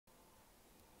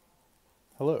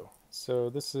Hello. So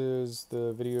this is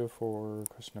the video for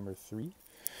question number 3.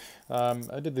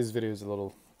 I did these videos a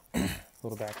little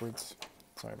backwards.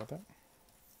 Sorry about that.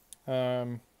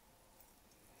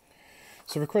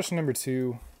 So for question number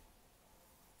 2,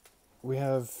 we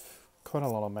have quite a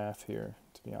lot of math here,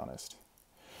 to be honest.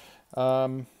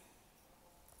 But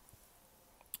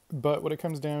what it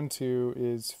comes down to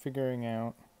is figuring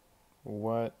out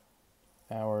what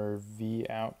our V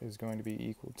out is going to be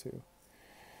equal to.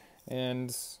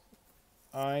 And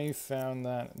I found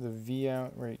that the V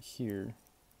out right here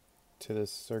to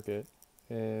this circuit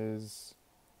is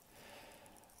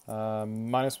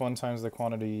minus 1 times the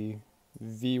quantity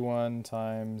V1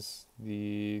 times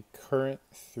the current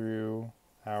through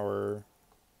our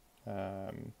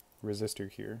resistor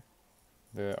here,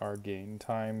 our gain,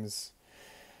 times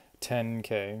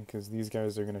 10K, because these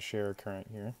guys are going to share a current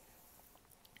here,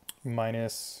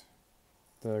 minus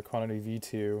the quantity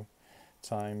V2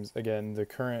 times, again, the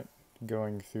current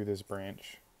going through this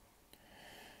branch,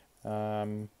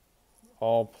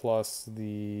 all plus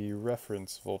the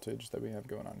reference voltage that we have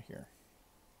going on here.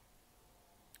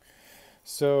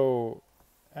 So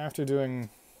after doing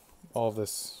all of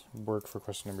this work for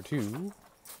question number 2,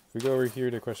 if we go over here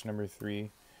to question number 3,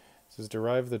 it says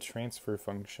derive the transfer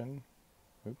function,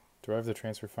 the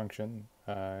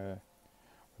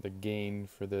gain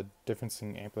for the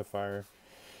differencing amplifier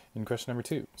in question number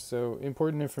 2. So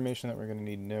important information that we're going to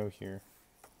need to know here.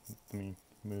 Let me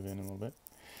move in a little bit.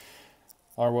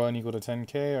 R1 equal to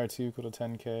 10K, R2 equal to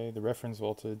 10K, the reference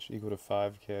voltage equal to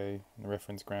 5K, and the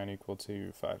reference ground equal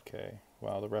to 5K,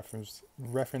 while the reference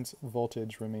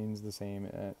voltage remains the same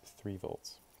at 3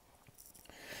 volts.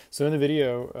 So in the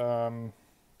video,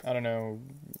 I don't know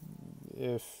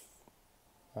if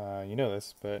you know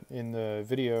this, but in the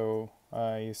video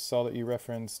I saw that you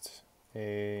referenced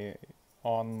a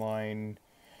online,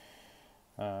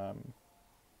 I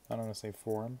don't want to say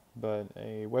forum, but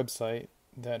a website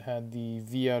that had the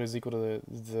V out is equal to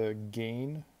the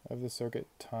gain of the circuit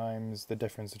times the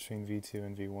difference between V2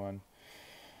 and V1,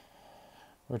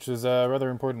 which is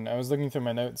rather important. I was looking through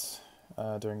my notes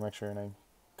during lecture and I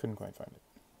couldn't quite find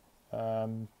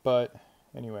it. But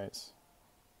anyways,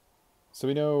 so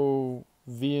we know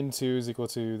V in 2 is equal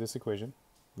to this equation.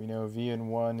 We know V in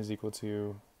 1 is equal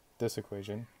to this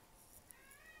equation.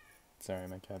 Sorry,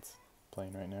 my cat's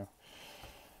playing right now.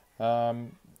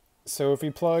 So if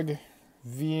we plug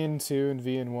V in 2 and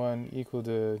V in 1 equal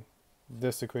to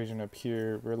this equation up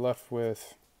here, we're left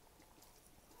with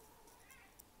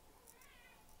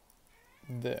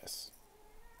this.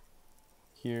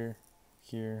 Here,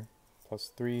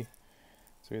 plus 3.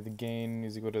 So we have the gain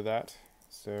is equal to that.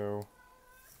 So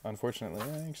unfortunately,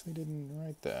 I actually didn't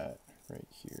write that right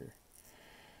here.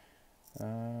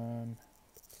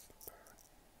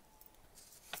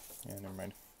 Yeah, never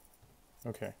mind.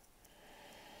 Okay.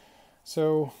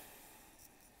 So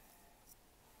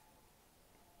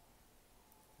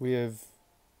we have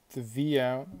the V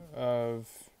out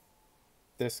of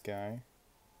this guy.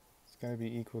 It's going to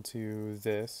be equal to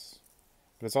this,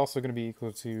 but it's also going to be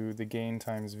equal to the gain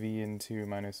times V in 2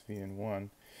 minus V in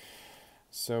 1.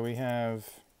 So we have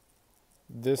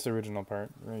this original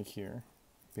part right here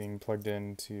being plugged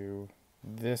into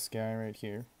this guy right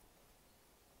here.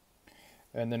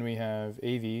 And then we have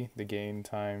AV, the gain,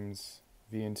 times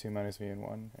V in 2 minus V in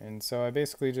 1. And so I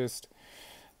basically just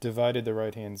divided the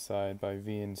right-hand side by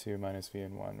V in 2 minus V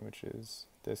in 1, which is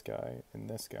this guy and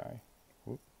this guy.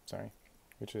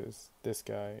 Which is this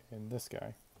guy and this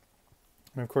guy.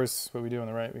 And of course, what we do on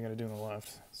the right, we got to do on the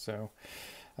left. So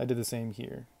I did the same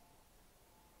here.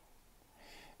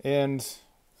 And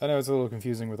I know it's a little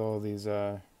confusing with all of these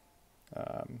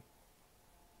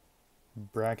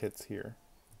brackets here,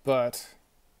 but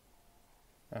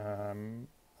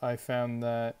I found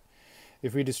that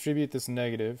if we distribute this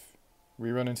negative,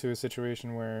 we run into a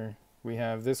situation where we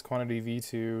have this quantity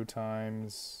V2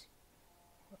 times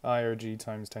IRG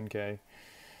times 10K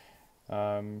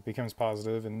becomes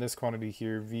positive, and this quantity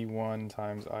here, V1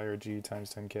 times IRG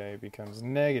times 10K, becomes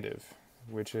negative,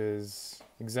 which is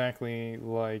exactly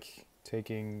like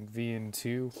taking V in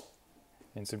 2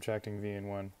 and subtracting V in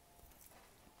 1.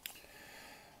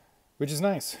 Which is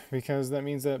nice, because that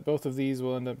means that both of these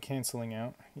will end up canceling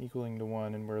out, equaling to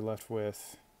 1, and we're left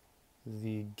with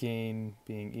the gain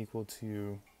being equal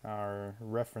to our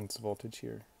reference voltage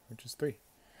here, which is 3.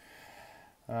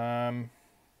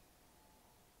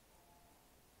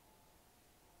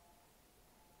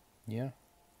 Yeah,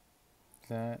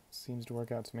 that seems to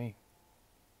work out to me.